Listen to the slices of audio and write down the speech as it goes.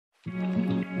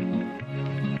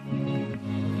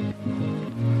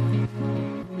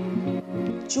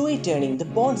Tzuyu turning the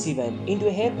Ponds event into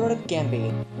a hair product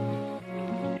campaign.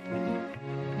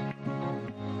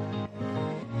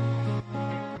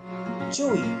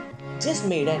 Tzuyu just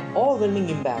made an overwhelming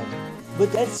impact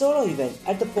with that solo event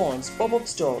at the Ponds pop-up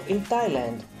store in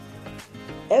Thailand.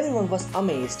 Everyone was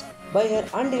amazed by her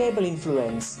undeniable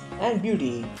influence and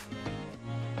beauty.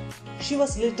 She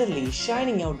was literally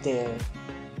shining out there.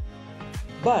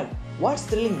 But what's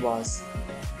thrilling was,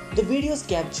 the videos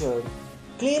captured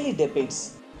clearly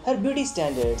depicts her beauty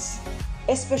standards,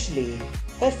 especially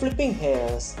her flipping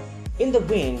hairs in the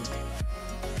wind,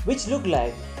 which looked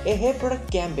like a hair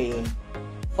product campaign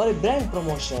or a brand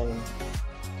promotion.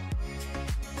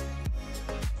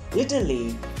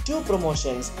 Literally, two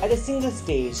promotions at a single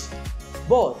stage,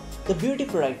 both the beauty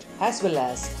product as well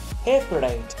as hair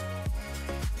product.